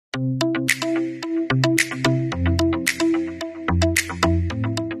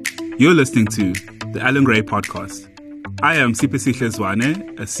You're listening to the Allan Gray podcast. I am Sipesihle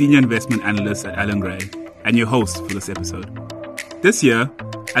Zwane, a senior investment analyst at Allan Gray, and your host for this episode. This year,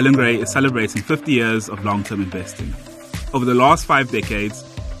 Allan Gray is celebrating 50 years of long-term investing. Over the last 5 decades,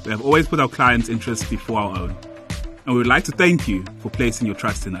 we have always put our clients' interests before our own, and we would like to thank you for placing your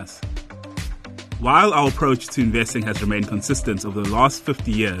trust in us. While our approach to investing has remained consistent over the last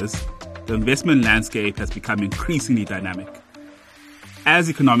 50 years, the investment landscape has become increasingly dynamic.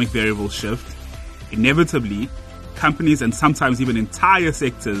 As economic variables shift, inevitably, companies and sometimes even entire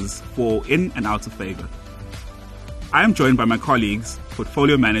sectors fall in and out of favor. I am joined by my colleagues,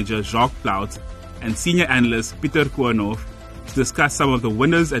 portfolio manager Jacques Plaut and senior analyst Pieter Koornhof, to discuss some of the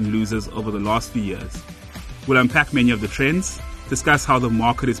winners and losers over the last few years. We'll unpack many of the trends, discuss how the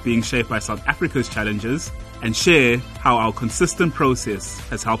market is being shaped by South Africa's challenges, and share how our consistent process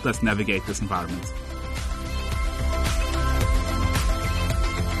has helped us navigate this environment.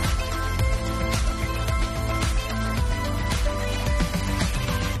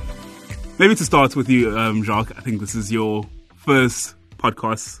 Maybe to start with you, Jacques, I think this is your first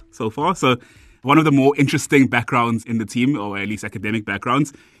podcast so far. So one of the more interesting backgrounds in the team, or at least academic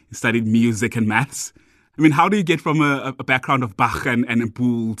backgrounds, you studied music and maths. I mean, how do you get from a background of Bach and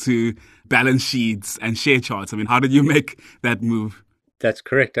Boole to balance sheets and share charts? I mean, how did you make that move? That's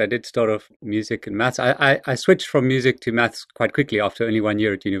correct. I did start off music and maths. I switched from music to maths quite quickly after only 1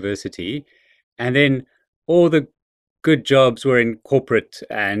 year at university. And then all the good jobs were in corporate,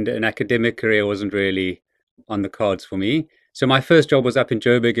 and an academic career wasn't really on the cards for me. So my first job was up in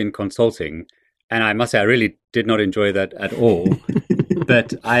Joburg in consulting. And I must say, I really did not enjoy that at all.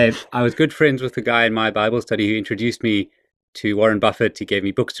 But I was good friends with the guy in my Bible study who introduced me to Warren Buffett. He gave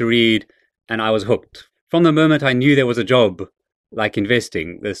me books to read, and I was hooked. From the moment I knew there was a job like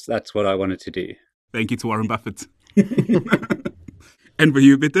investing, that's what I wanted to do. Thank you to Warren Buffett. And for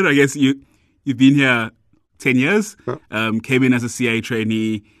you, Pieter, I guess you've been here 10 years, came in as a CA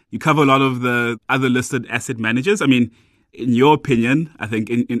trainee. You cover a lot of the other listed asset managers. I mean, in your opinion, I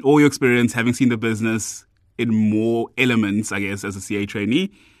think in all your experience, having seen the business in more elements, I guess, as a CA trainee,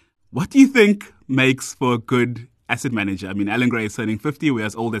 what do you think makes for a good asset manager? I mean, Allan Gray is turning 50. We're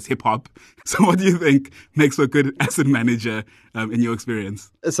as old as hip hop. So what do you think makes for a good asset manager in your experience?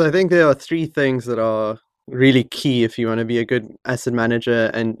 So I think there are 3 things that are really key if you want to be a good asset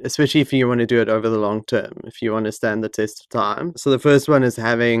manager, and especially if you want to do it over the long term, if you want to stand the test of time. So the first one is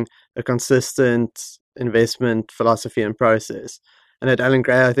having a consistent investment philosophy and process. And at Allan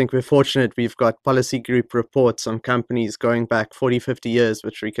Gray, I think we're fortunate we've got policy group reports on companies going back 40, 50 years,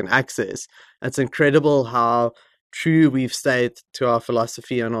 which we can access. It's incredible how true we've stayed to our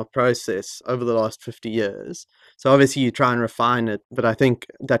philosophy and our process over the last 50 years. So obviously you try and refine it, but I think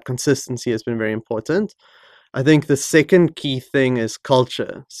that consistency has been very important. I think the second key thing is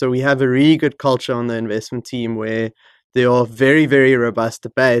culture. So we have a really good culture on the investment team where there are very, very robust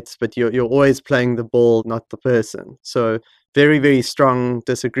debates, but you're always playing the ball, not the person. So very, very strong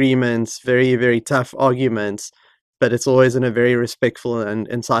disagreements, very, very tough arguments, but it's always in a very respectful and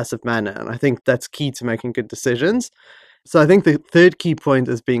incisive manner. And I think that's key to making good decisions. So I think the third key point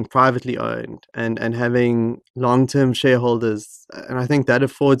is being privately owned and having long-term shareholders. And I think that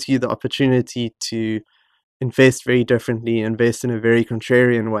affords you the opportunity to invest very differently, invest in a very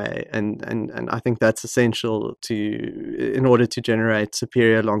contrarian way. And I think that's essential in order to generate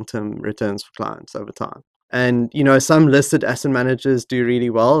superior long-term returns for clients over time. And, you know, some listed asset managers do really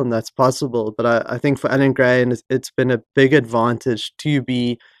well, and that's possible. But I think for Allan Gray, it's been a big advantage to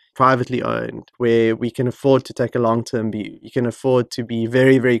be privately owned, where we can afford to take a long-term view. You can afford to be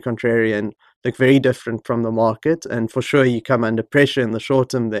very, very contrarian, look very different from the market. And for sure, you come under pressure in the short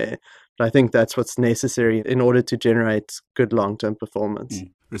term there. But I think that's what's necessary in order to generate good long-term performance.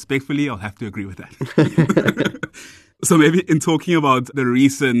 Respectfully, I'll have to agree with that. So maybe in talking about the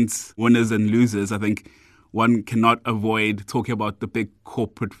recent winners and losers, I think one cannot avoid talking about the big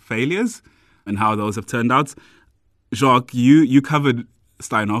corporate failures and how those have turned out. Jacques, you covered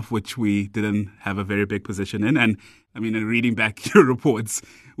Steinhoff, which we didn't have a very big position in. And I mean, in reading back your reports,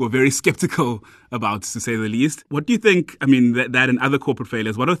 we're very skeptical about, to say the least. What do you think, I mean, that and other corporate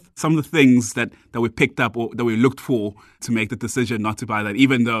failures, what are some of the things that we picked up or that we looked for to make the decision not to buy that,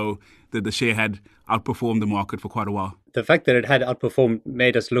 even though the share had outperformed the market for quite a while? The fact that it had outperformed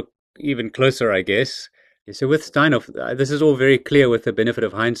made us look even closer, I guess. So with Steinhoff, this is all very clear with the benefit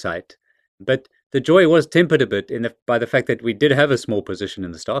of hindsight. But the joy was tempered a bit by the fact that we did have a small position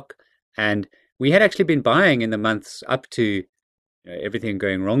in the stock, and we had actually been buying in the months up to everything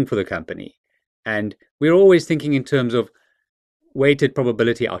going wrong for the company. And we were always thinking in terms of weighted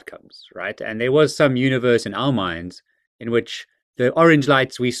probability outcomes, right? And there was some universe in our minds in which the orange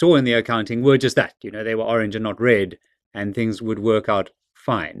lights we saw in the accounting were just that, they were orange and not red, and things would work out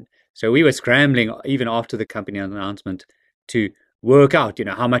fine. So we were scrambling even after the company announcement to work out,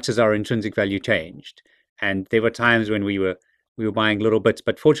 how much has our intrinsic value changed. And there were times when we were buying little bits,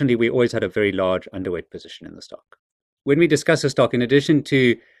 but fortunately we always had a very large underweight position in the stock. When we discuss a stock, in addition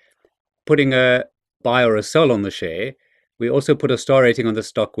to putting a buy or a sell on the share, we also put a star rating on the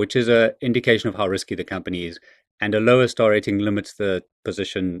stock, which is an indication of how risky the company is. And a lower star rating limits the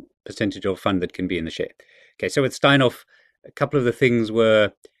percentage of fund that can be in the share. Okay, so with Steinhoff, a couple of the things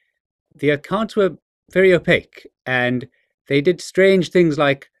were the accounts were very opaque, and they did strange things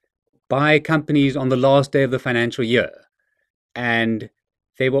like buy companies on the last day of the financial year. And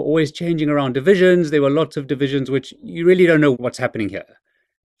they were always changing around divisions. There were lots of divisions which you really don't know what's happening here.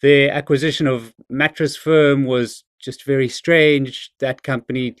 Their acquisition of Mattress Firm was just very strange. That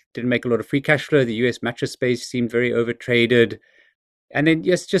company didn't make a lot of free cash flow. The US mattress space seemed very overtraded. And then,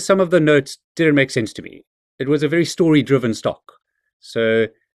 yes, just some of the notes didn't make sense to me. It was a very story-driven stock. So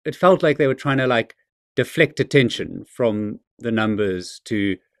it felt like they were trying to deflect attention from the numbers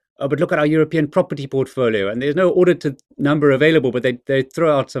to, oh, but look at our European property portfolio. And there's no audited number available, but they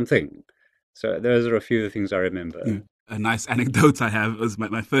throw out something. So those are a few of the things I remember. Mm. A nice anecdote I have was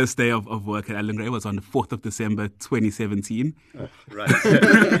my first day of work at Allan Gray was on the 4th of December, 2017. Oh, right.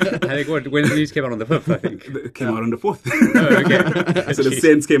 I think when the news came out on the 5th, I think. It came out on the 4th. Oh, okay. So the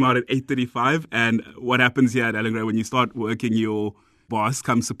SENS came out at 8:35. And what happens here at Allan Gray, when you start working, your boss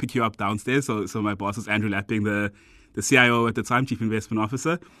comes to pick you up downstairs. So my boss was Andrew Lapping, the CIO at the time, Chief Investment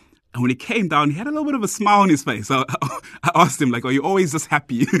Officer. And when he came down, he had a little bit of a smile on his face. So I asked him, are you always just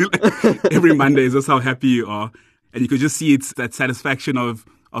happy? Every Monday, is this how happy you are? And you could just see it's that satisfaction of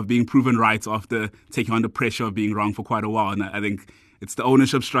being proven right after taking on the pressure of being wrong for quite a while. And I think it's the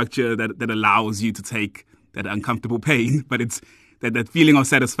ownership structure that allows you to take that uncomfortable pain. But it's that feeling of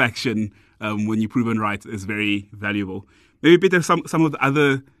satisfaction when you're proven right is very valuable. Maybe Peter, some of the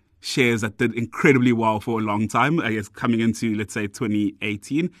other shares that did incredibly well for a long time, I guess coming into, let's say,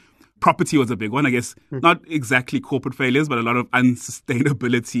 2018. Property was a big one, I guess, not exactly corporate failures, but a lot of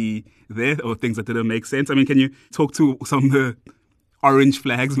unsustainability there or things that didn't make sense. I mean, can you talk to some of the orange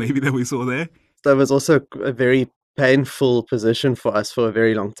flags maybe that we saw there? That was also a very painful position for us for a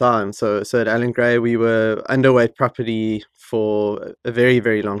very long time. So at Allan Gray, we were underweight property for a very,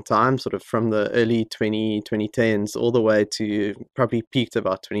 very long time, sort of from the early 2010s all the way to probably peaked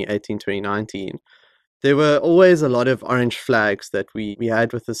about 2018, 2019. There were always a lot of orange flags that we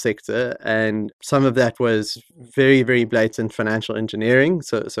had with the sector, and some of that was very, very blatant financial engineering.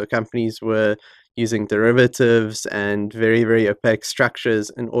 So companies were using derivatives and very, very opaque structures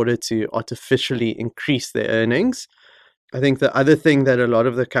in order to artificially increase their earnings. I think the other thing that a lot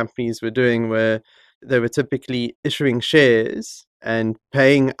of the companies were doing were they were typically issuing shares and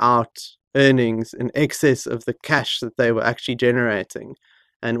paying out earnings in excess of the cash that they were actually generating,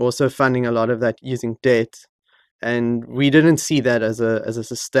 and also funding a lot of that using debt. And we didn't see that as a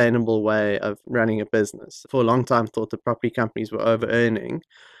sustainable way of running a business. For a long time, thought the property companies were over-earning.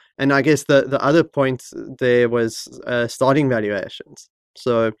 And I guess the other point there was starting valuations.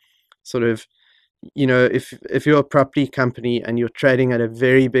 So sort of, if you're a property company and you're trading at a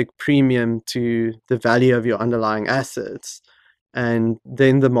very big premium to the value of your underlying assets, and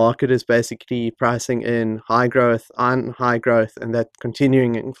then the market is basically pricing in high growth, and that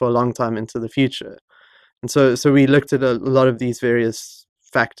continuing for a long time into the future. And so we looked at a lot of these various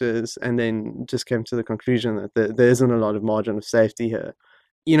factors and then just came to the conclusion that there isn't a lot of margin of safety here.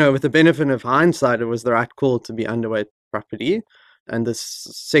 With the benefit of hindsight, it was the right call to be underweight property, and this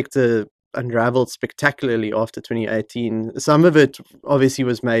sector unraveled spectacularly after 2018. Some of it obviously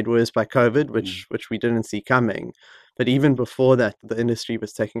was made worse by COVID, which we didn't see coming. But even before that, the industry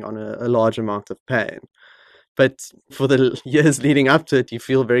was taking on a large amount of pain. But for the years leading up to it, you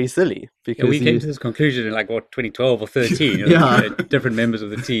feel very silly. Because we came to this conclusion in 2012 or 13. Different members of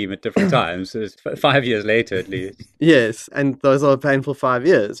the team at different times. So it's 5 years later, at least. Yes, and those are painful 5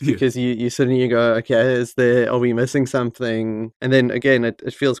 years because you suddenly go, okay, are we missing something? And then again,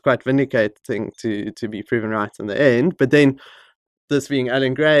 it feels quite vindicating to be proven right in the end. But then, this being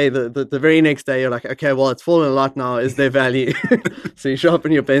Allan Gray, the very next day you're like, okay, well, it's fallen a lot now. Is there value? So you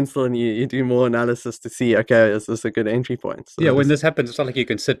sharpen your pencil and you do more analysis to see, okay, is this a good entry point? So when this happens, it's not like you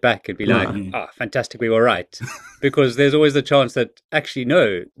can sit back and be fantastic, we were right. Because there's always the chance that actually,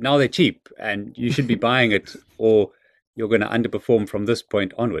 no, now they're cheap and you should be buying it, or you're going to underperform from this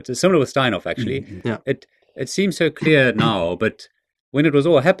point onwards. It's similar with Steinhoff, actually. Yeah. It seems so clear now, but when it was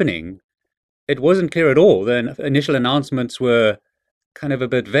all happening, it wasn't clear at all. The initial announcements were kind of a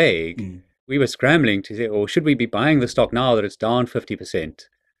bit vague. we were scrambling to say, or should we be buying the stock now that it's down 50%?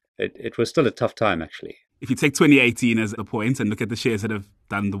 It was still a tough time, actually. If you take 2018 as a point and look at the shares that have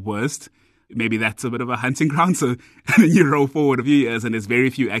done the worst, maybe that's a bit of a hunting ground. So and you roll forward a few years and there's very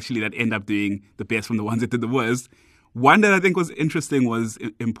few actually that end up doing the best from the ones that did the worst. One that I think was interesting was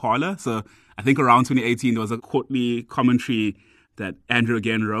Impala. So I think around 2018, there was a quarterly commentary that Andrew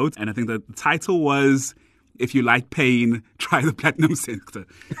again wrote. And I think the title was, "If you like pain, try the platinum sector."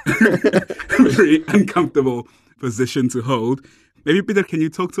 Very uncomfortable position to hold. Maybe, Peter, can you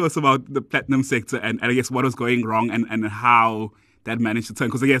talk to us about the platinum sector and I guess what was going wrong and how that managed to turn?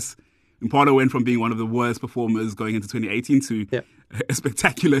 Because I guess Impala went from being one of the worst performers going into 2018 to a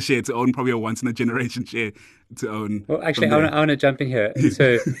spectacular share to own, probably a once-in-a-generation share to own. Well, actually, I want to jump in here.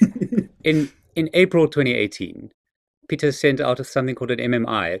 So in April 2018, Peter sent out something called an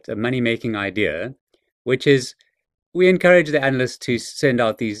MMI, it's a money-making idea, which is we encourage the analysts to send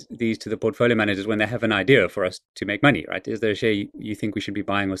out these to the portfolio managers when they have an idea for us to make money, right? Is there a share you think we should be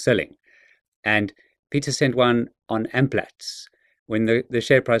buying or selling? And Peter sent one on Amplats when the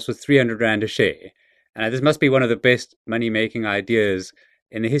share price was 300 Rand a share. And this must be one of the best money-making ideas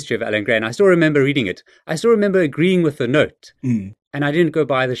in the history of Allan Gray. And I still remember reading it. I still remember agreeing with the note. And I didn't go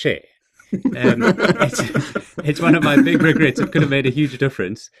buy the share. It's one of my big regrets. It could have made a huge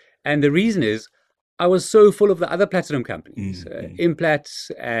difference. And the reason is I was so full of the other platinum companies,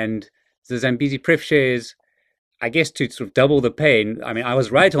 Implats and the Zambezi Pref shares, I guess to sort of double the pain. I mean, I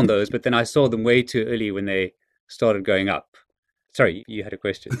was right on those, but then I saw them way too early when they started going up. Sorry, you had a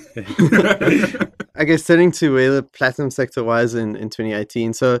question. I guess turning to where the platinum sector was in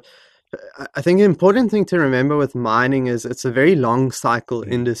 2018. So I think the important thing to remember with mining is it's a very long cycle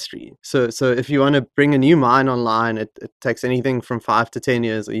industry. So if you want to bring a new mine online, it takes anything from 5 to 10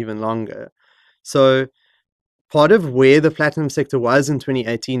 years or even longer. So part of where the platinum sector was in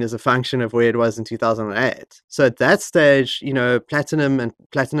 2018 is a function of where it was in 2008. So at that stage, platinum and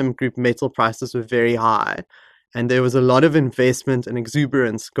platinum group metal prices were very high. And there was a lot of investment and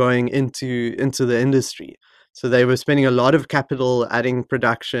exuberance going into the industry. So they were spending a lot of capital adding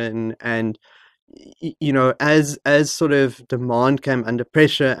production, and as sort of demand came under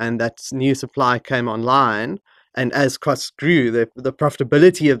pressure and that new supply came online, and as costs grew, the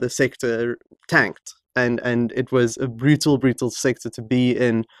profitability of the sector tanked, and it was a brutal sector to be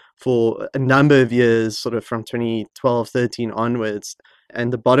in for a number of years, sort of from 2012, 13 onwards.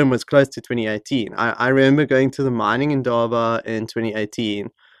 And the bottom was close to 2018. I remember going to the mining Indaba in 2018,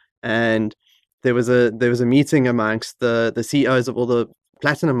 and there was a meeting amongst the CEOs of all the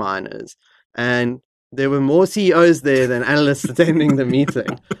platinum miners, and there were more CEOs there than analysts attending the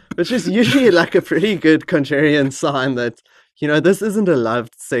meeting, which is usually like a pretty good contrarian sign that, this isn't a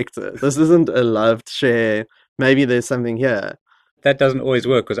loved sector. This isn't a loved share. Maybe there's something here. That doesn't always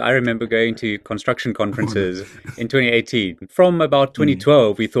work, because I remember going to construction conferences in 2018. From about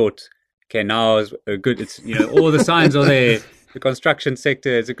 2012, we thought, okay, now is a good, it's, all the signs are there. The construction sector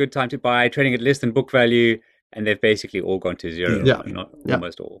is a good time to buy, trading at less than book value, and they've basically all gone to zero,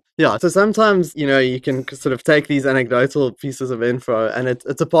 almost all. Yeah, so sometimes, you can sort of take these anecdotal pieces of info, and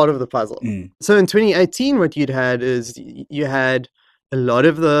it's a part of the puzzle. So in 2018, what you'd had is you had a lot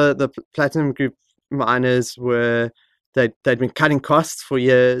of the platinum group miners they'd been cutting costs for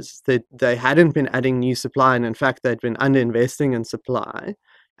years. They hadn't been adding new supply, and in fact, they'd been underinvesting in supply.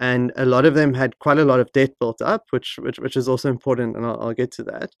 And a lot of them had quite a lot of debt built up, which is also important, and I'll get to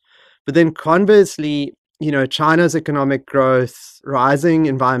that. But then conversely, China's economic growth, rising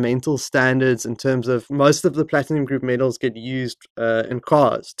environmental standards in terms of most of the platinum group metals get used in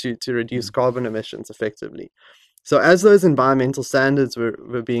cars to reduce carbon emissions effectively. So as those environmental standards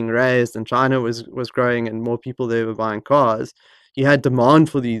were being raised and China was growing and more people there were buying cars, you had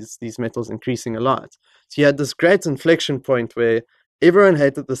demand for these metals increasing a lot. So you had this great inflection point where everyone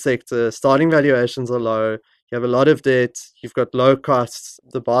hated the sector, starting valuations are low, you have a lot of debt, you've got low costs,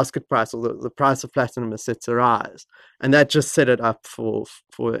 the basket price or the price of platinum is set to rise. And that just set it up for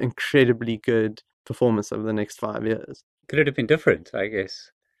incredibly good performance over the next 5 years. Could it have been different, I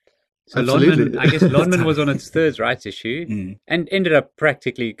guess? So Absolutely. Lonmin was on its third rights issue and ended up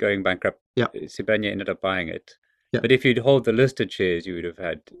practically going bankrupt. Yeah. Sibanye ended up buying it. Yeah. But if you'd hold the listed shares, you would have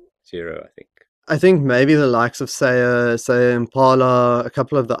had zero, I think. I think maybe the likes of say Impala, a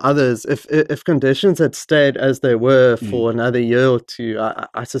couple of the others, if conditions had stayed as they were for another year or two,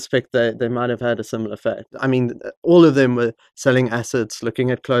 I suspect they might have had a similar fate. I mean, all of them were selling assets,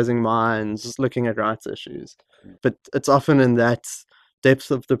 looking at closing mines, looking at rights issues. But it's often in that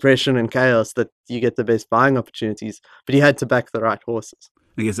depth of depression and chaos that you get the best buying opportunities, but you had to back the right horses.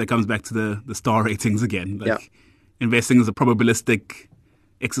 I guess that comes back to the star ratings again. Investing is a probabilistic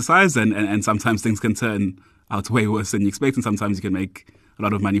exercise, and sometimes things can turn out way worse than you expect, and sometimes you can make a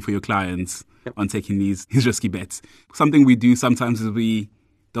lot of money for your clients on taking these risky bets. Something we do sometimes is we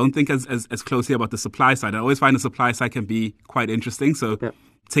don't think as closely about the supply side. I always find the supply side can be quite interesting. So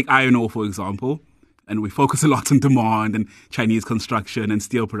take iron ore, for example, and we focus a lot on demand and Chinese construction and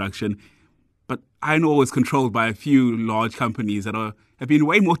steel production. But iron ore is controlled by a few large companies that have been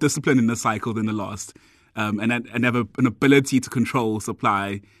way more disciplined in the cycle than the last, and have an ability to control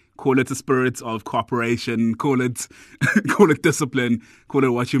supply. Call it a spirit of cooperation, call it discipline, call it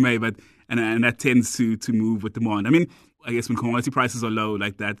what you may, but and that tends to move with demand. I mean, I guess when commodity prices are low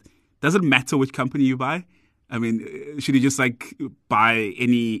like that, does it matter which company you buy? I mean, should you just buy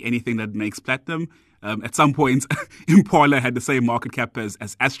anything that makes platinum? At some point, Impala had the same market cap as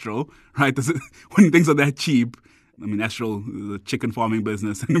Astral, right? When things are that cheap, I mean, Astral, the chicken farming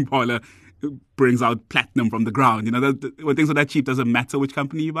business, and Impala brings out platinum from the ground. When things are that cheap, does it matter which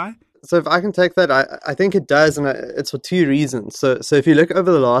company you buy? So if I can take that, I think it does, and it's for two reasons. So if you look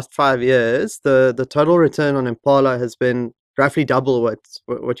over the last 5 years, the total return on Impala has been roughly double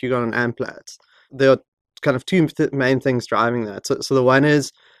what you got on Amplats. There are kind of two main things driving that. So the one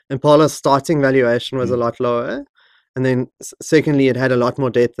is Impala's starting valuation was a lot lower, and then secondly, it had a lot more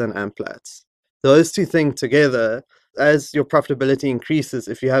debt than Amplats. Those two things together, as your profitability increases,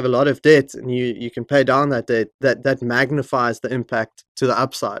 if you have a lot of debt and you can pay down that debt, that magnifies the impact to the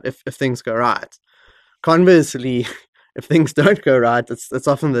upside if things go right. Conversely, if things don't go right, it's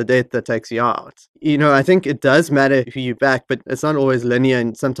often the debt that takes you out. I think it does matter who you back, but it's not always linear,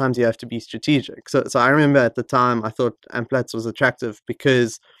 and sometimes you have to be strategic. So I remember at the time I thought Amplats was attractive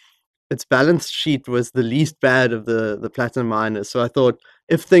because its balance sheet was the least bad of the platinum miners. So I thought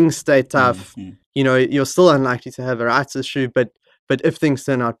if things stay tough, you're still unlikely to have a rights issue, but if things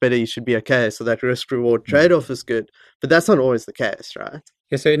turn out better, you should be okay. So that risk-reward trade-off is good. But that's not always the case, right?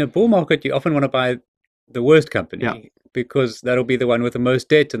 Yeah, so in a bull market, you often want to buy the worst company because that'll be the one with the most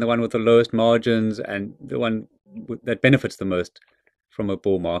debt and the one with the lowest margins and the one that benefits the most from a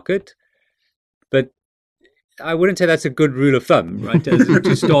bull market. But I wouldn't say that's a good rule of thumb, right,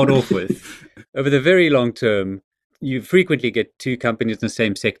 to start off with. Over the very long term, you frequently get two companies in the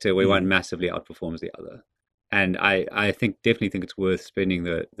same sector where one massively outperforms the other. And I definitely think it's worth spending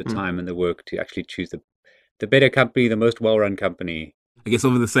the time and the work to actually choose the better company, the most well-run company. I guess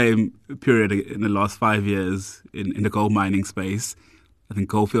over the same period in the last 5 years in the gold mining space, I think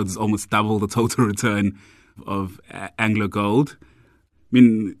Gold Fields has almost doubled the total return of Anglo Gold. I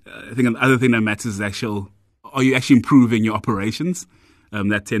mean, I think another thing that matters is are you actually improving your operations?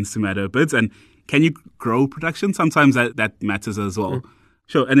 That tends to matter a bit. And can you grow production? Sometimes that matters as well.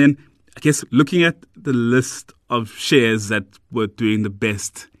 Sure. And then I guess looking at the list of shares that were doing the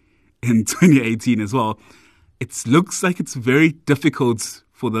best in 2018 as well, it looks like it's very difficult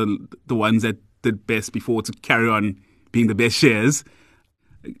for the ones that did best before to carry on being the best shares.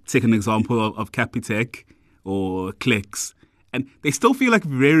 Take an example of Capitec or Clicks. And they still feel like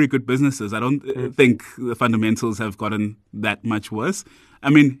very good businesses. I don't think the fundamentals have gotten that much worse. I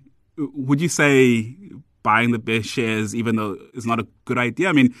mean, would you say buying the best shares, even though it's not a good idea?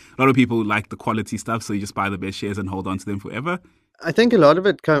 I mean, a lot of people like the quality stuff, so you just buy the best shares and hold on to them forever. I think a lot of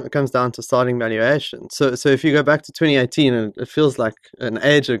it comes down to starting valuation. So if you go back to 2018, and it feels like an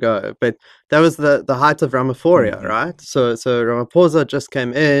age ago, but that was the height of Ramaphosa, right? So Ramaphosa just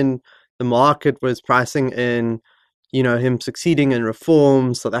came in, the market was pricing in him succeeding in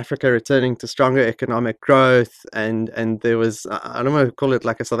reforms, South Africa returning to stronger economic growth, and there was, I don't want to call it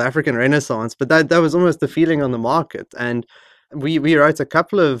like a South African renaissance, but that was almost the feeling on the market. And we wrote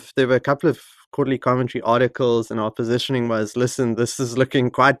there were a couple of quarterly commentary articles, and our positioning was, listen, this is looking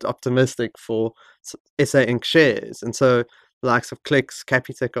quite optimistic for SA Inc. shares. And so the likes of Clicks,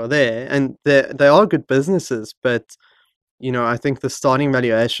 Capitec are there, and they are good businesses, but I think the starting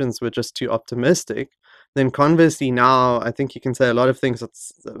valuations were just too optimistic. Then conversely, now I think you can say a lot of things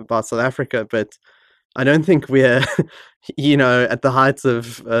about South Africa, but I don't think we're, at the heights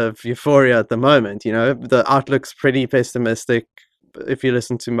of euphoria at the moment. The outlook's pretty pessimistic if you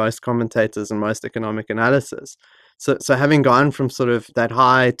listen to most commentators and most economic analysis. So having gone from sort of that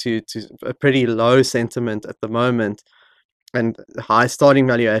high to a pretty low sentiment at the moment, and high starting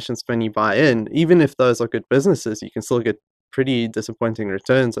valuations when you buy in, even if those are good businesses, you can still get pretty disappointing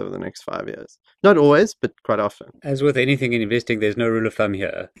returns over the next 5 years. Not always, but quite often. As with anything in investing, there's no rule of thumb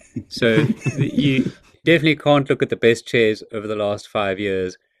here. So you definitely can't look at the best shares over the last 5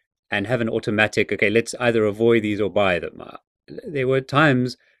 years and have an automatic, okay, let's either avoid these or buy them. There were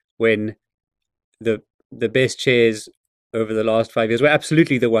times when the best shares over the last 5 years were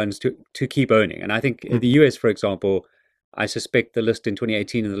absolutely the ones to keep owning. And I think in the US, for example, I suspect the list in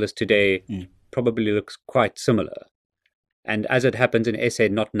 2018 and the list today probably looks quite similar. And as it happens in SA,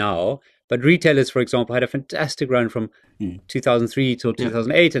 not now, but retailers, for example, had a fantastic run from 2003 till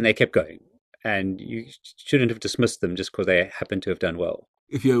 2008, and they kept going. And you shouldn't have dismissed them just because they happen to have done well.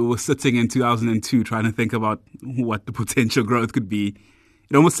 If you were sitting in 2002 trying to think about what the potential growth could be,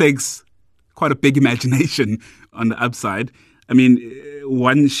 it almost takes quite a big imagination on the upside. I mean,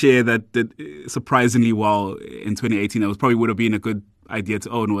 one share that did surprisingly well in 2018, that probably would have been a good idea to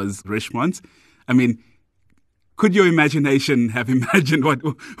own, was Richemont. I mean, could your imagination have imagined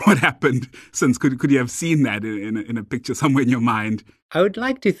what happened since? Could you have seen that in a picture somewhere in your mind? I would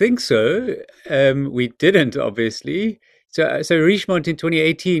like to think so. We didn't, obviously. So Richemont in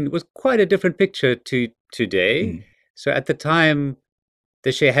 2018 was quite a different picture to today. So at the time,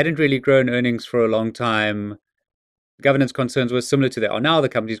 the share hadn't really grown earnings for a long time. Governance concerns were similar to they are now. The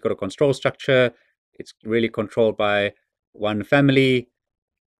company's got a control structure. It's really controlled by one family.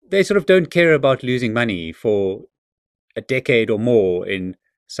 They sort of don't care about losing money for a decade or more in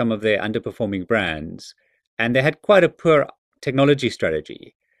some of their underperforming brands. And they had quite a poor technology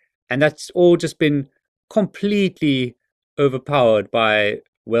strategy. And that's all just been completely overpowered by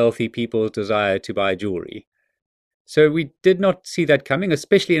wealthy people's desire to buy jewelry. So we did not see that coming,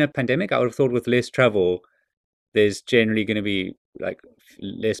 especially in a pandemic. I would have thought with less travel, there's generally going to be like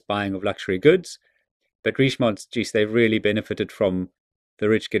less buying of luxury goods. But Richemont, geez, they've really benefited from the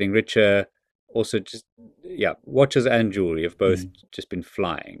rich getting richer. Also, just, watches and jewelry have both just been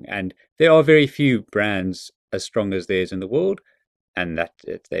flying. And there are very few brands as strong as theirs in the world. And that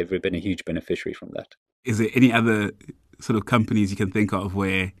they've been a huge beneficiary from that. Is there any other sort of companies you can think of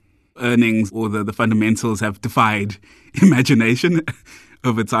where earnings or the fundamentals have defied imagination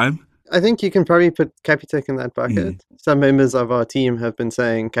over time? I think you can probably put Capitec in that bucket. Some members of our team have been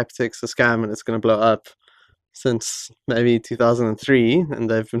saying Capitec's a scam and it's going to blow up since maybe 2003, and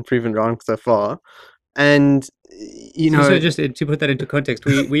they've been proven wrong so far. And, So just to put that into context,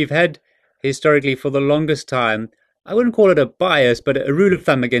 we've had historically for the longest time, I wouldn't call it a bias, but a rule of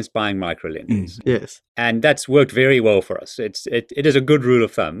thumb against buying microlenders. Yes. And that's worked very well for us. It is a good rule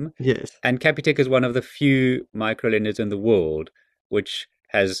of thumb. Yes. And Capitec is one of the few microlenders in the world which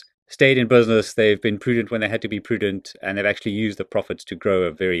has stayed in business. They've been prudent when they had to be prudent, and they've actually used the profits to grow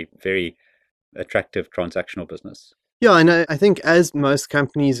a very, very attractive transactional business. Yeah, and I think as most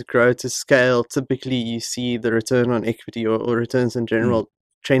companies grow to scale, typically you see the return on equity or returns in general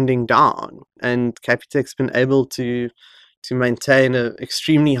trending down. And Capitec's been able to maintain an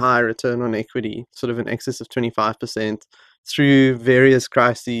extremely high return on equity, sort of in excess of 25%, through various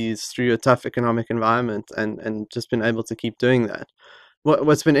crises, through a tough economic environment, and just been able to keep doing that.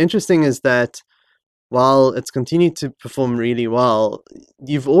 What's been interesting is that while it's continued to perform really well,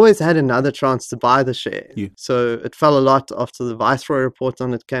 you've always had another chance to buy the share. Yeah. So it fell a lot after the Viceroy report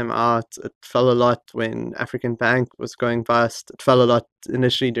on it came out. It fell a lot when African Bank was going bust. It fell a lot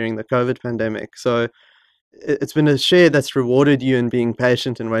initially during the COVID pandemic. So it's been a share that's rewarded you in being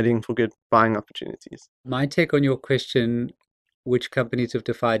patient and waiting for good buying opportunities. My take on your question, which companies have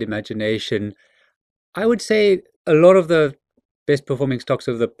defied imagination, I would say a lot of the best performing stocks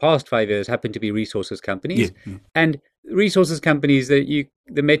of the past 5 years happen to be resources companies. And resources companies, the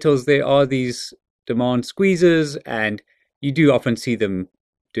metals, there are these demand squeezes, and you do often see them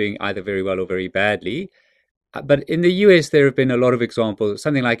doing either very well or very badly. But in the US, there have been a lot of examples,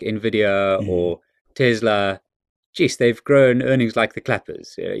 something like Nvidia or Tesla. Geez, they've grown earnings like the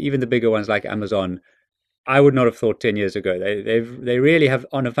clappers. Even the bigger ones like Amazon, I would not have thought 10 years ago. They really have,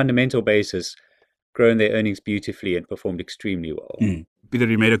 on a fundamental basis, grown their earnings beautifully and performed extremely well. Peter,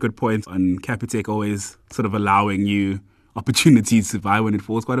 you made a good point on Capitec always sort of allowing you opportunities to buy when it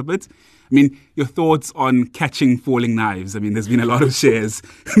falls quite a bit. I mean, your thoughts on catching falling knives? I mean, there's been a lot of shares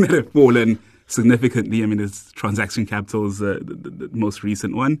that have fallen significantly. I mean, there's Transaction Capital's the most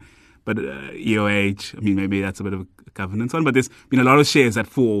recent one, but EOH, I mean, maybe that's a bit of a governance one, but there's been a lot of shares that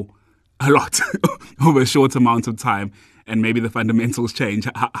fall a lot over a short amount of time. And maybe the fundamentals change.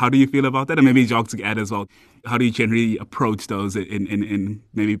 How do you feel about that? And maybe Jacques to add as well. How do you generally approach those in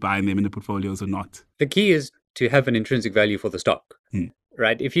maybe buying them in the portfolios or not? The key is to have an intrinsic value for the stock,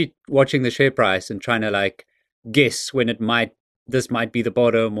 right? If you're watching the share price and trying to guess when this might be the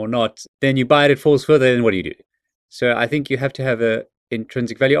bottom or not, then you buy it falls further, then what do you do? So I think you have to have a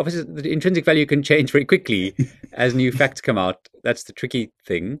intrinsic value. Obviously, the intrinsic value can change very quickly as new facts come out. That's the tricky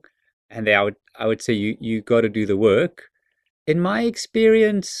thing. And I would say you got to do the work. In my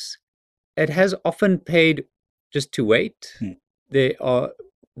experience, it has often paid just to wait. There are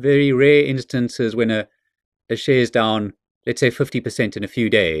very rare instances when a share is down, let's say 50% in a few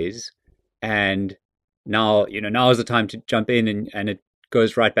days, and now is the time to jump in, and it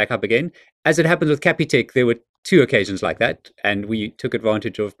goes right back up again. As it happens with Capitec, there were two occasions like that, and we took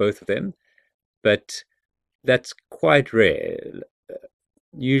advantage of both of them. But that's quite rare.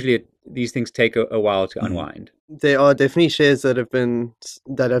 Usually, these things take a while to unwind. There are definitely shares that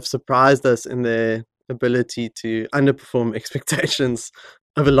have surprised us in their ability to underperform expectations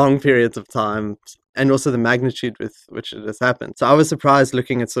over long periods of time, and also the magnitude with which it has happened. So I was surprised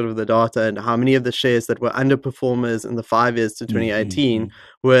looking at sort of the data and how many of the shares that were underperformers in the 5 years to 2018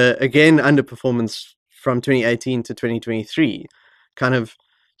 were again underperformance from 2018 to 2023. Kind of,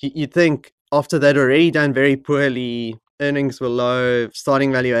 you'd think after they'd already done very poorly, earnings were low,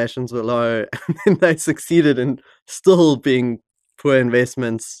 starting valuations were low, and then they succeeded in still being poor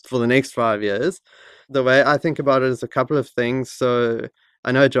investments for the next 5 years. The way I think about it is a couple of things. So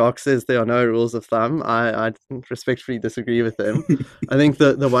I know Jock says there are no rules of thumb. I respectfully disagree with him. I think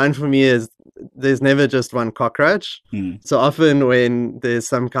the one for me is there's never just one cockroach. So often when there's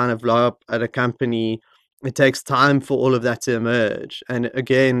some kind of blow up at a company, it takes time for all of that to emerge. And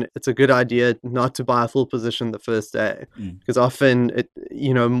again, it's a good idea not to buy a full position the first day, because often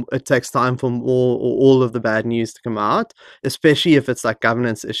it takes time for more or all of the bad news to come out, especially if it's like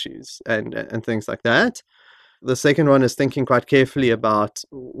governance issues and things like that. The second one is thinking quite carefully about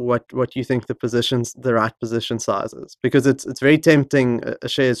what you think the right position size is, because it's very tempting. A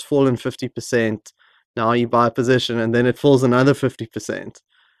share has fallen 50%. Now you buy a position and then it falls another 50%.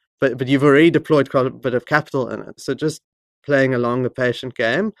 But you've already deployed quite a bit of capital in it. So just playing along the patient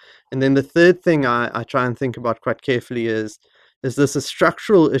game. And then the third thing I try and think about quite carefully is this a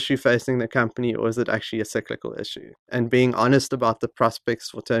structural issue facing the company, or is it actually a cyclical issue? And being honest about the prospects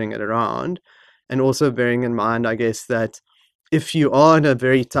for turning it around. And also bearing in mind, I guess, that if you are in a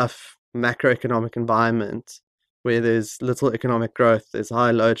very tough macroeconomic environment where there's little economic growth, there's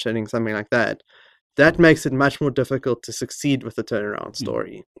high load shedding, something like that, that makes it much more difficult to succeed with the turnaround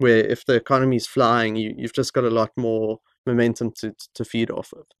story, where if the economy is flying, you've just got a lot more momentum to feed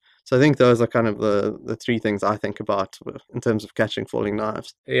off of. So I think those are kind of the three things I think about in terms of catching falling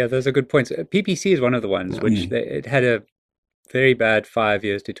knives. Yeah, those are good points. PPC is one of the ones which it had a very bad 5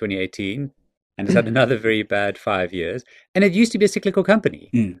 years to 2018, and it's had another very bad 5 years. And it used to be a cyclical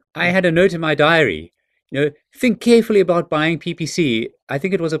company. I had a note in my diary, think carefully about buying PPC. I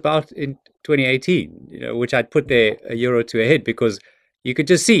think it was about in 2018, which I'd put there a year or two ahead, because you could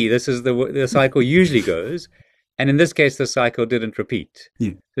just see this is the cycle usually goes. And in this case, the cycle didn't repeat.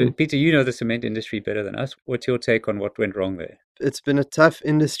 So, Peter, you know the cement industry better than us. What's your take on what went wrong there? It's been a tough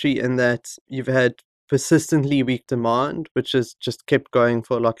industry in that you've had persistently weak demand, which has just kept going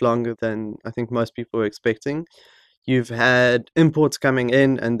for a lot longer than I think most people were expecting. You've had imports coming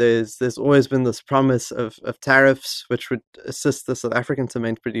in, and there's always been this promise of tariffs, which would assist the South African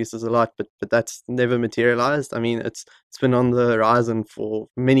cement producers a lot, but that's never materialized. I mean, it's been on the horizon for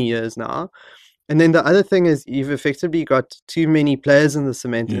many years now. And then the other thing is you've effectively got too many players in the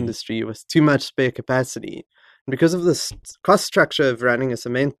cement industry with too much spare capacity. And because of this cost structure of running a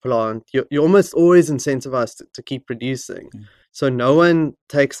cement plant, you're almost always incentivized to keep producing. So no one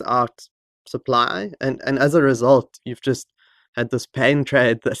takes out supply, and as a result, you've just had this pain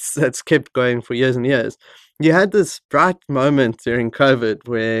trade that's kept going for years and years. You had this bright moment during COVID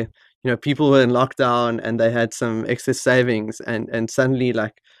where people were in lockdown and they had some excess savings, and suddenly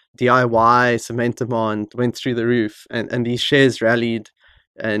like DIY cement demand went through the roof, and these shares rallied,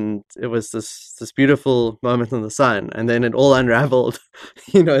 and it was this beautiful moment in the sun. And then it all unraveled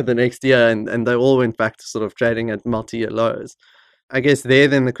the next year, and they all went back to sort of trading at multi-year lows. I guess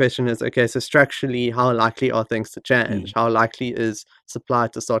then the question is, okay, so structurally, how likely are things to change? How likely is supply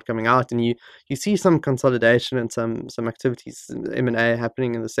to start coming out? And you see some consolidation and some activities, M&A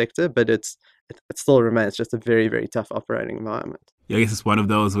happening in the sector, but it still remains just a very, very tough operating environment. Yeah, I guess it's one of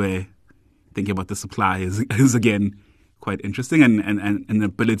those where thinking about the supply is again quite interesting, and the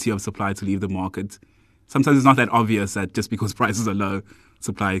ability of supply to leave the market. Sometimes it's not that obvious that just because prices are low,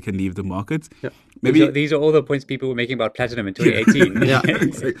 supply can leave the market. Yeah. Maybe these are all the points people were making about platinum in 2018. Yeah.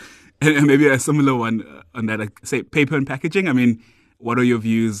 And maybe a similar one on that, like, say, paper and packaging. I mean, what are your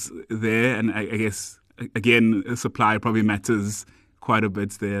views there? And I guess, again, supply probably matters quite a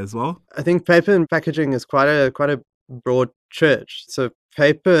bit there as well. I think paper and packaging is quite a broad church. So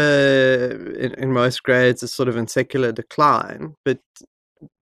paper in most grades is sort of in secular decline, but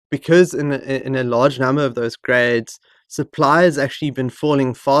because in a large number of those grades, supply has actually been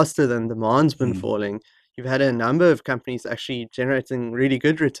falling faster than demand's been falling. You've had a number of companies actually generating really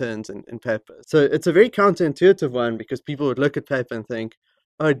good returns in paper. So it's a very counterintuitive one, because people would look at paper and think,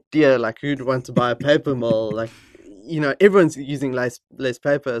 oh dear, like who'd want to buy a paper mill? Like, everyone's using less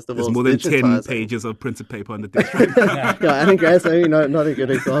paper as the There's world's more than 10 digitizing. pages of printed paper on the desk right now. Yeah, Alan Gray's maybe not a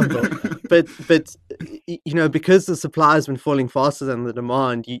good example. But because the supply has been falling faster than the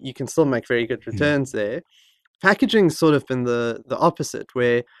demand, you can still make very good returns there. Packaging's sort of been the opposite,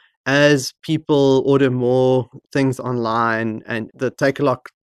 where as people order more things online and the Takealot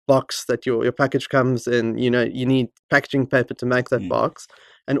box that your package comes in, you need packaging paper to make that box.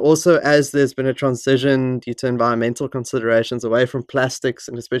 And also as there's been a transition due to environmental considerations away from plastics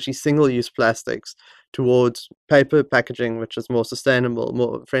and especially single-use plastics towards paper packaging, which is more sustainable,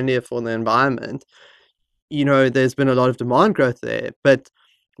 more friendlier for the environment, there's been a lot of demand growth there. But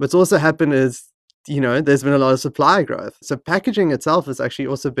what's also happened is, there's been a lot of supply growth. So packaging itself has actually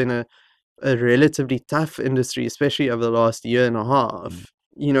also been a relatively tough industry, especially over the last year and a half.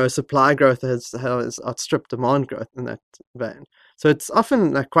 Supply growth has outstripped demand growth in that vein. So it's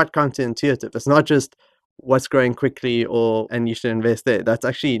often quite counterintuitive. It's not just what's growing quickly and you should invest there. That's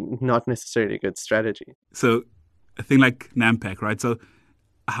actually not necessarily a good strategy. So a thing like Nampak, right? So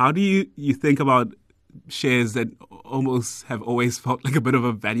how do you think about shares that almost have always felt like a bit of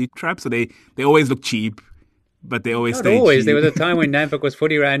a value trap? So they always look cheap, but they always stay cheap. There was a time when Nampak was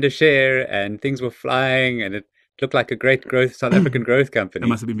 40 Rand a share and things were flying and it looked like a great South African growth company. It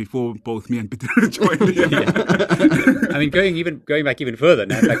must have been before both me and Peter joined. I mean, going back even further,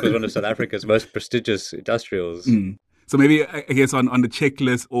 Nampak was one of South Africa's most prestigious industrials. So maybe, I guess, on the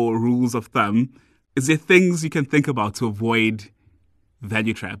checklist or rules of thumb, is there things you can think about to avoid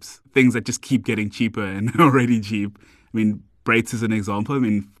value traps? Things that just keep getting cheaper and already cheap. I mean, Braitz is an example. I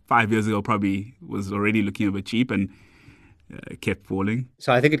mean, 5 years ago probably was already looking a bit cheap and kept falling.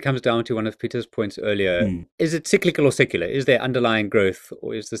 So I think it comes down to one of Peter's points earlier. Is it cyclical or secular? Is there underlying growth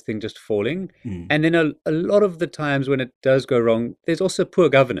or is this thing just falling? And then a lot of the times when it does go wrong, there's also poor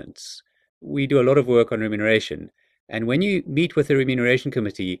governance. We do a lot of work on remuneration. And when you meet with the remuneration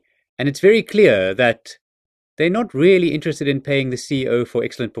committee, and it's very clear that they're not really interested in paying the CEO for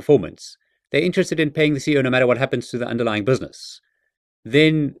excellent performance. They're interested in paying the CEO no matter what happens to the underlying business.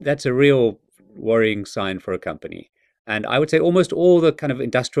 Then that's a real worrying sign for a company. And I would say almost all the kind of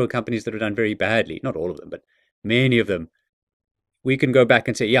industrial companies that have done very badly, not all of them, but many of them, we can go back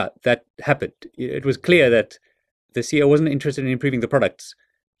and say, yeah, that happened. It was clear that the CEO wasn't interested in improving the products.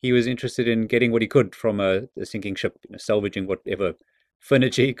 He was interested in getting what he could from a sinking ship, salvaging whatever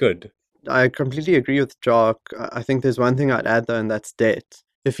furniture he could. I completely agree with Jock. I think there's one thing I'd add though, and that's debt.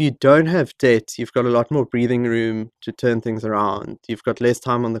 If you don't have debt, you've got a lot more breathing room to turn things around. You've got less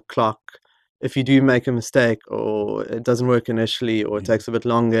time on the clock. If you do make a mistake or it doesn't work initially or it takes a bit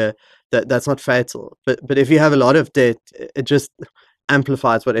longer, that's not fatal. But if you have a lot of debt, it just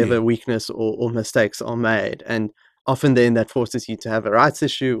amplifies whatever weakness or mistakes are made. And often then that forces you to have a rights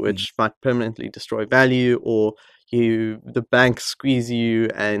issue, which might permanently destroy value, or the banks squeeze you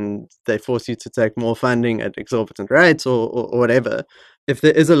and they force you to take more funding at exorbitant rates or whatever. If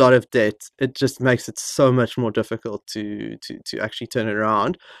there is a lot of debt, it just makes it so much more difficult to actually turn it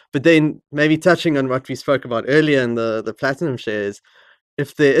around. But then maybe touching on what we spoke about earlier in the platinum shares,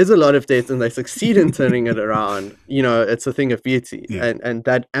 if there is a lot of debt and they succeed in turning it around, it's a thing of beauty. And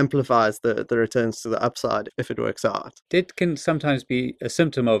that amplifies the returns to the upside if it works out. Debt can sometimes be a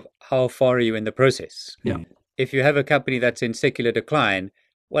symptom of how far are you in the process. If you have a company that's in secular decline,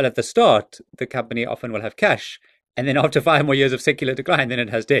 well, at the start, the company often will have cash. And then after 5 more years of secular decline, then it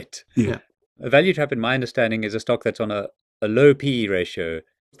has debt. A value trap, in my understanding, is a stock that's on a low PE ratio,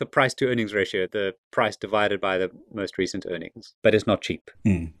 the price to earnings ratio, the price divided by the most recent earnings. But it's not cheap.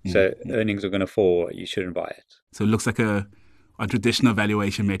 So earnings are going to fall. You shouldn't buy it. So it looks like on traditional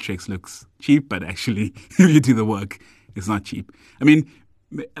valuation metrics looks cheap, but actually, if you do the work, it's not cheap. I mean,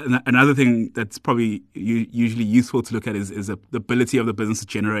 another thing that's probably usually useful to look at is the ability of the business to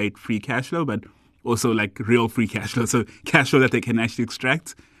generate free cash flow, but also like real free cash flow. So cash flow that they can actually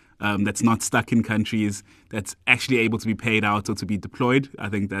extract, that's not stuck in countries, that's actually able to be paid out or to be deployed. I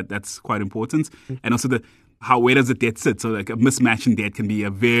think that's quite important. And also where does the debt sit? So like a mismatch in debt can be a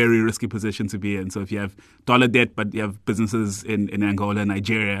very risky position to be in. So if you have dollar debt, but you have businesses in Angola and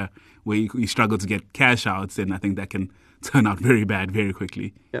Nigeria where you struggle to get cash out, then I think that can turn out very bad very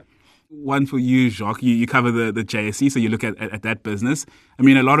quickly. One for you, Jacques. You cover the JSE, so you look at that business. I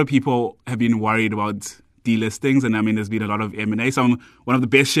mean, a lot of people have been worried about delistings, and I mean, there's been a lot of M&A. So one of the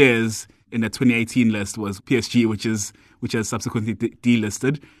best shares in the 2018 list was PSG, which has subsequently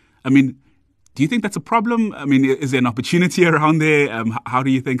delisted. I mean, do you think that's a problem? I mean, is there an opportunity around there? How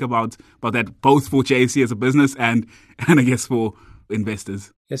do you think about that, both for JSE as a business and I guess for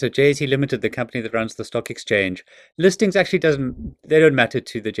investors? Yeah, so JSE Limited, the company that runs the stock exchange, listings actually don't matter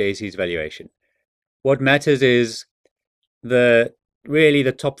to the JSE's valuation. What matters is the really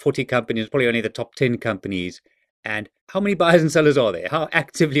the top 40 companies, probably only the top 10 companies, and how many buyers and sellers are there? How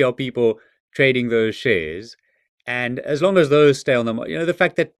actively are people trading those shares? And as long as those stay on the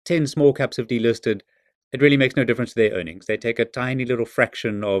fact that 10 small caps have delisted, it really makes no difference to their earnings. They take a tiny little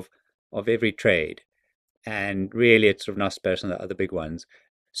fraction of every trade. And really, it's sort of not sparse on the other big ones.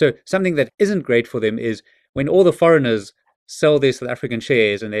 So something that isn't great for them is when all the foreigners sell their South African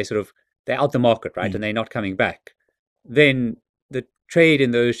shares and they're out the market, right? And they're not coming back. Then the trade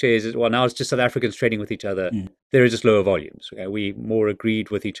in those shares is, well, now it's just South Africans trading with each other. There is just lower volumes. Okay? We more agreed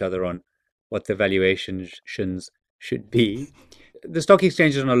with each other on what the valuations should be. The stock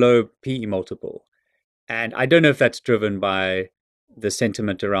exchange is on a low PE multiple. And I don't know if that's driven by the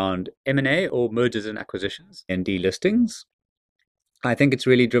sentiment around M&A or mergers and acquisitions and delistings. I think it's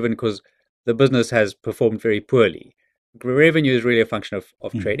really driven because the business has performed very poorly. Revenue is really a function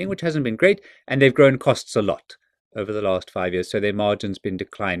of trading, which hasn't been great, and they've grown costs a lot over the last 5 years. So their margin's been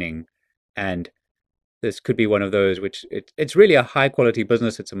declining, and this could be one of those which it's really a high quality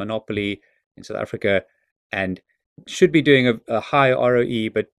business. It's a monopoly in South Africa and should be doing a high ROE,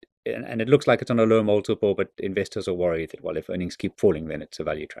 and it looks like it's on a low multiple, but investors are worried that, well, if earnings keep falling, then it's a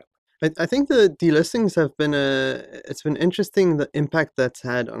value trap. I think the delistings have been it's been interesting, the impact that's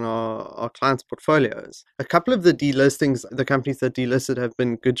had on our clients' portfolios. A couple of the delistings, the companies that delisted have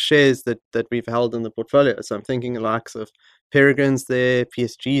been good shares that we've held in the portfolio. So I'm thinking the likes of Peregrine's there,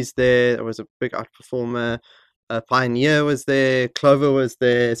 PSG's there was a big outperformer, Pioneer was there, Clover was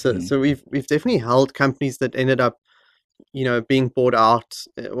there. So we've definitely held companies that ended up, being bought out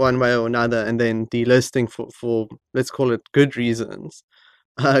one way or another and then delisting for let's call it good reasons.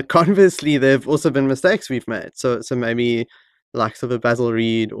 Conversely, there have also been mistakes we've made. So maybe likes of a Basil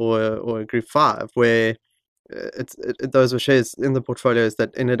Reed or a Group 5, where those were shares in the portfolios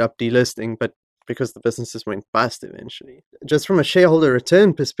that ended up delisting, but because the businesses went bust eventually. Just from a shareholder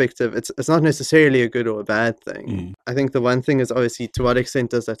return perspective, it's not necessarily a good or a bad thing. I think the one thing is obviously to what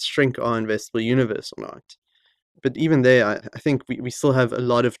extent does that shrink our investable universe or not? But even there, I think we still have a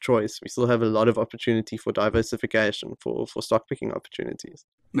lot of choice. We still have a lot of opportunity for diversification, for stock picking opportunities.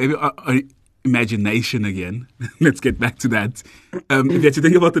 Maybe imagination again. Let's get back to that. If you had to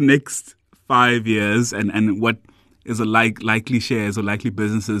think about the next 5 years and what is a likely shares or likely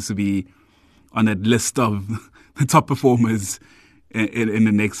businesses to be on that list of the top performers in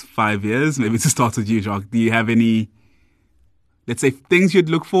the next 5 years, maybe to start with you, Jacques, do you have any, let's say, things you'd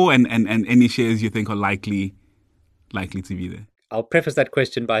look for and any shares you think are likely to be there? I'll preface that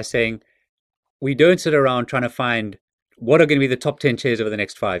question by saying we don't sit around trying to find what are going to be the top 10 shares over the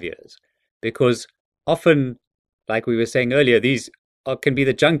next 5 years, because often, like we were saying earlier, these can be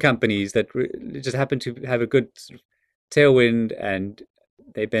the junk companies that just happen to have a good tailwind and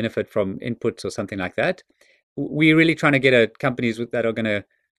they benefit from inputs or something like that. We're really trying to get at companies that are going to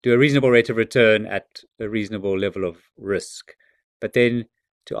do a reasonable rate of return at a reasonable level of risk. But then,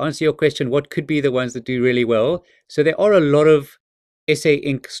 to answer your question, what could be the ones that do really well? So there are a lot of SA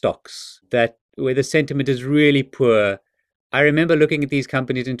Inc. stocks where the sentiment is really poor. I remember looking at these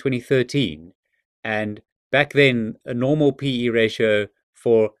companies in 2013, and back then a normal PE ratio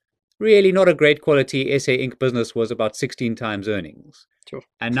for really not a great quality SA Inc. business was about 16 times earnings. Sure.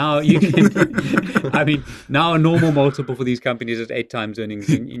 And now you can, now a normal multiple for these companies is 8 times earnings,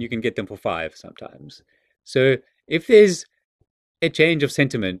 and you can get them for 5 sometimes. So if there's a change of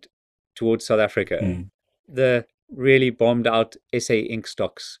sentiment towards South Africa, the really bombed out SA Inc.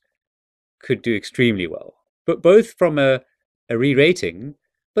 stocks could do extremely well, but both from a re-rating,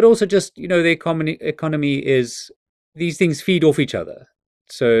 but also just, the economy is, these things feed off each other.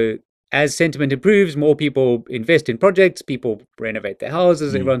 So as sentiment improves, more people invest in projects, people renovate their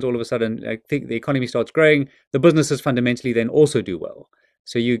houses, everyone's all of a sudden, I think the economy starts growing, the businesses fundamentally then also do well.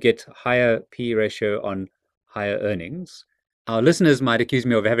 So you get higher PE ratio on higher earnings. Our listeners might accuse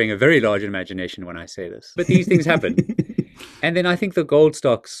me of having a very large imagination when I say this, but these things happen. And then I think the gold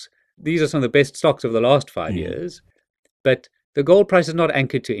stocks, these are some of the best stocks of the last 5 years, but the gold price is not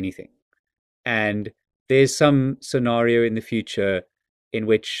anchored to anything. And there's some scenario in the future in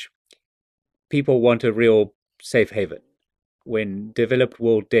which people want a real safe haven when developed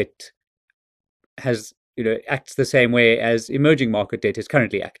world debt acts the same way as emerging market debt is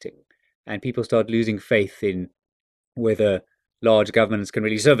currently acting. And people start losing faith in whether large governments can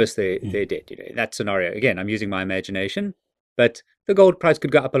really service their debt. In that scenario, again, I'm using my imagination, But the gold price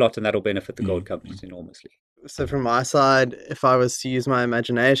could go up a lot, and that'll benefit the gold companies enormously. So from my side, if I was to use my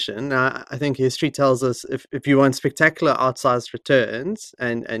imagination, I think history tells us if you want spectacular outsized returns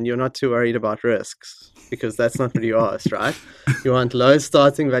and you're not too worried about risks, because that's not what you asked, right? You want low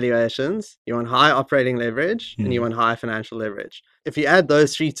starting valuations, you want high operating leverage, and you want high financial leverage. If you add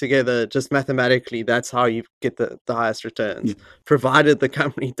those three together, just mathematically, that's how you get the highest returns, provided the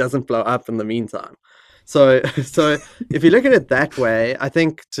company doesn't blow up in the meantime. So if you look at it that way, I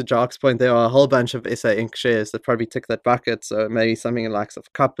think to Jacques' point, there are a whole bunch of SA Inc. shares that probably tick that bucket. So maybe something like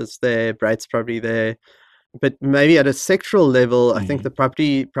KAP is there, Bright's probably there. But maybe at a sectoral level, I think the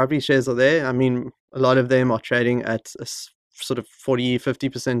property shares are there. I mean, a lot of them are trading at a sort of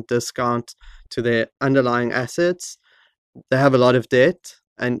 40-50% discount to their underlying assets. They have a lot of debt,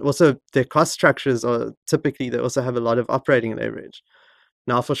 and also their cost structures are typically, they also have a lot of operating leverage.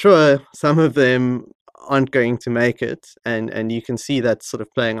 Now, for sure, some of them aren't going to make it, and you can see that sort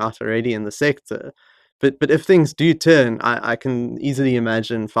of playing out already in the sector. But if things do turn, I can easily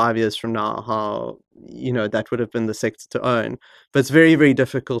imagine 5 years from now how, that would have been the sector to own. But it's very, very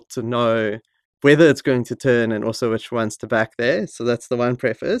difficult to know whether it's going to turn and also which ones to back there. So that's the one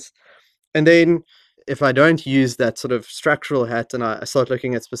preface. And then if I don't use that sort of structural hat and I start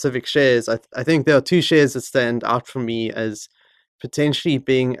looking at specific shares, I think there are two shares that stand out for me as potentially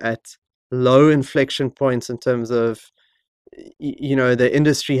being at low inflection points in terms of, the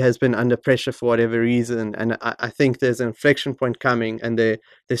industry has been under pressure for whatever reason. And I think there's an inflection point coming, and they're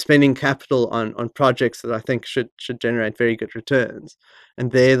spending capital on projects that I think should generate very good returns.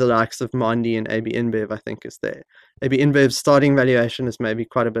 And they're the likes of Mondi and AB InBev, I think, is there. AB InBev's starting valuation is maybe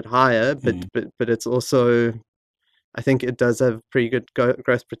quite a bit higher, but it's also, I think it does have pretty good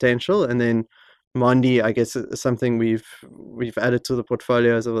growth potential. And then Mondi, I guess, is something we've added to the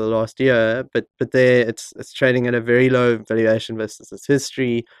portfolios over the last year, but there it's trading at a very low valuation versus its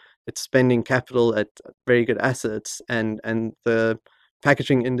history. It's spending capital at very good assets, and the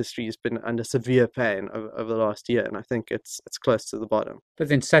packaging industry has been under severe pain over the last year, and I think it's close to the bottom. But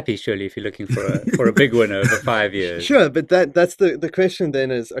then Sappi, surely, if you're looking for a big winner over 5 years. Sure, but that's the question then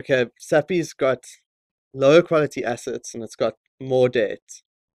is, okay, Sappi's got lower quality assets and it's got more debt.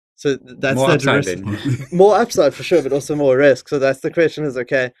 So that's more that upside risk. More upside for sure, but also more risk. So that's the question is,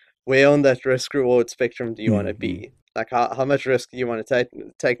 okay, where on that risk reward spectrum do you want to be? Like how much risk do you want to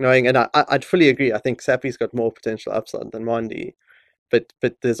take knowing, and I'd fully agree. I think Sappi's got more potential upside than Mondi, but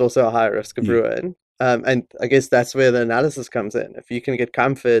there's also a higher risk of ruin. And I guess that's where the analysis comes in. If you can get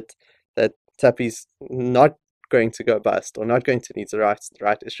comfort that Sappi's not going to go bust or not going to need the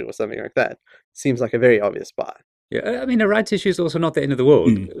right issue or something like that, seems like a very obvious buy. Yeah, I mean, a rights issue is also not the end of the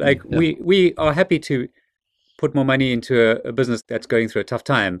world. We are happy to put more money into a business that's going through a tough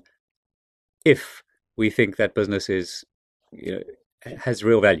time if we think that business is, has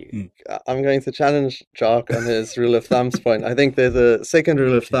real value. I'm going to challenge Jacques on his rule of thumbs point. I think there's a second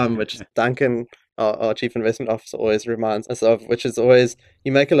rule of thumb, which Duncan, our chief investment officer, always reminds us of, which is always,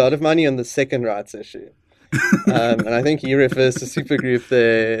 you make a lot of money on the second rights issue. And I think he refers to Supergroup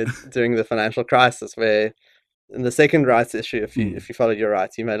there during the financial crisis, where in the second rights issue, if you followed your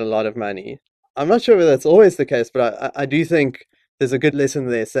rights, you made a lot of money. I'm not sure whether that's always the case, but I do think there's a good lesson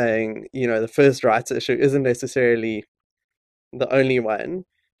there saying, the first rights issue isn't necessarily the only one.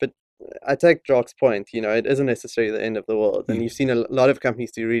 But I take Jacques' point, it isn't necessarily the end of the world. And you've seen a lot of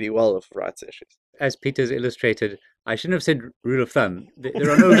companies do really well with rights issues. As Peter's illustrated, I shouldn't have said rule of thumb.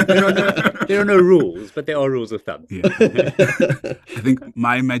 There are no rules, but there are rules of thumb. Yeah. I think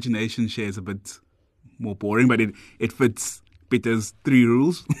my imagination shares a bit more boring, but it fits Peter's 3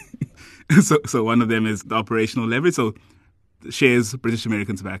 rules. so one of them is the operational leverage. So shares British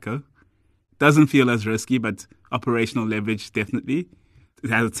American Tobacco doesn't feel as risky, but operational leverage definitely. It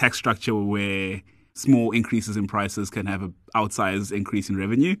has a tax structure where small increases in prices can have an outsized increase in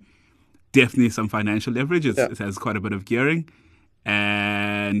revenue. Definitely some financial leverage. It has quite a bit of gearing.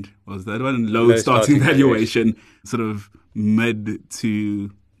 And what was the other one? Low starting valuation, sort of mid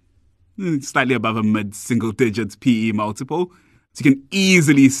to slightly above a mid-single digits PE multiple. So you can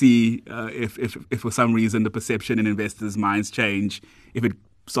easily see if for some reason the perception in investors' minds change, if it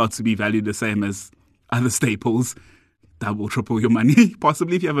starts to be valued the same as other staples, double, triple your money,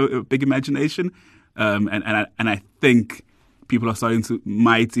 possibly, if you have a big imagination. And I think people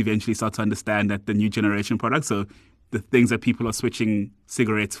might eventually start to understand that the new generation products, so the things that people are switching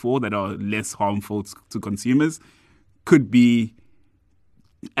cigarettes for that are less harmful to consumers, could be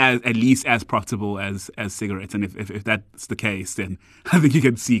at least as profitable as cigarettes. And if that's the case, then I think you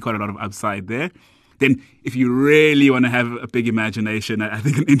can see quite a lot of upside there. Then if you really want to have a big imagination, I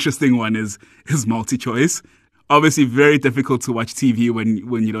think an interesting one is MultiChoice. obviously very difficult to watch TV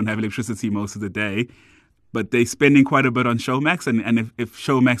when you don't have electricity most of the day. But they're spending quite a bit on Showmax, and if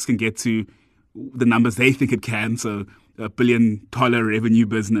Showmax can get to the numbers they think it can, so $1 billion revenue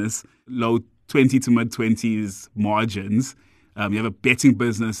business, low 20 to mid 20s margins. You have a betting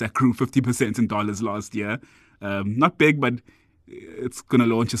business that grew 50% in dollars last year. Not big, but it's going to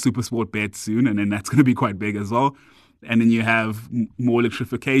launch a super sport bet soon, and then that's going to be quite big as well. And then you have more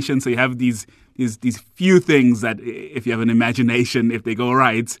electrification. So you have these few things that, if you have an imagination, if they go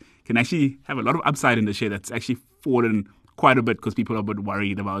right, can actually have a lot of upside in the share that's actually fallen quite a bit because people are a bit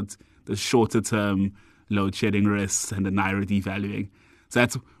worried about the shorter term load shedding risks and the Naira devaluing. So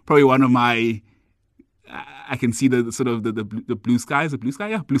that's probably one of my, I can see the sort of the blue sky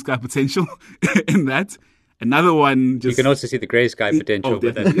potential in that. Another one, you can also see the grey sky potential,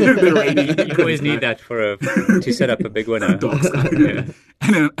 but then you always need that to set up a big winner. Dark sky. Yeah.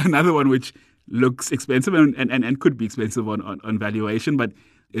 And then another one which looks expensive and could be expensive on valuation, but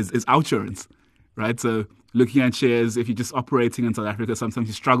is OUTsurance, right? So looking at shares, if you're just operating in South Africa, sometimes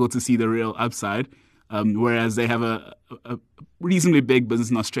you struggle to see the real upside. Whereas they have a reasonably big business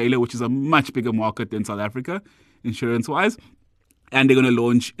in Australia, which is a much bigger market than South Africa, insurance-wise. And they're going to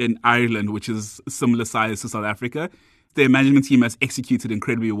launch in Ireland, which is similar size to South Africa. Their management team has executed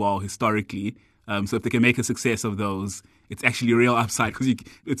incredibly well historically. So if they can make a success of those, it's actually a real upside because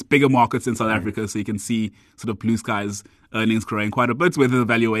it's bigger markets in South Africa. So you can see sort of blue skies earnings growing quite a bit. Whether the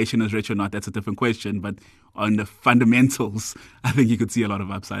valuation is rich or not, that's a different question. But on the fundamentals, I think you could see a lot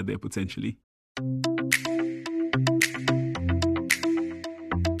of upside there potentially.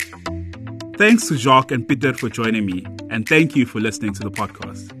 Thanks to Jacques and Peter for joining me, and thank you for listening to the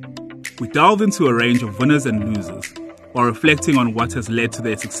podcast. We delved into a range of winners and losers, while reflecting on what has led to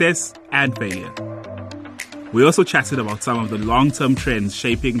their success and failure. We also chatted about some of the long-term trends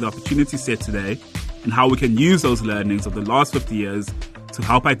shaping the opportunity set today, and how we can use those learnings of the last 50 years to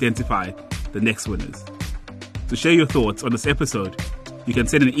help identify the next winners. To share your thoughts on this episode, you can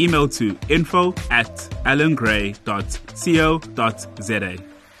send an email to info@allengray.co.za.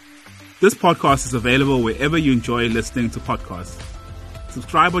 This podcast is available wherever you enjoy listening to podcasts.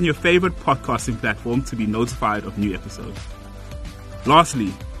 Subscribe on your favorite podcasting platform to be notified of new episodes.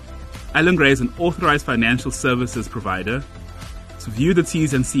 Lastly, Allan Gray is an authorized financial services provider. To view the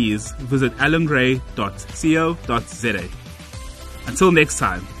T's and C's, visit allengray.co.za. Until next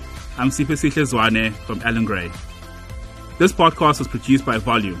time, I'm Siphesihle Zwane from Allan Gray. This podcast was produced by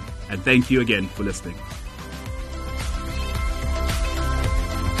Volume, and thank you again for listening.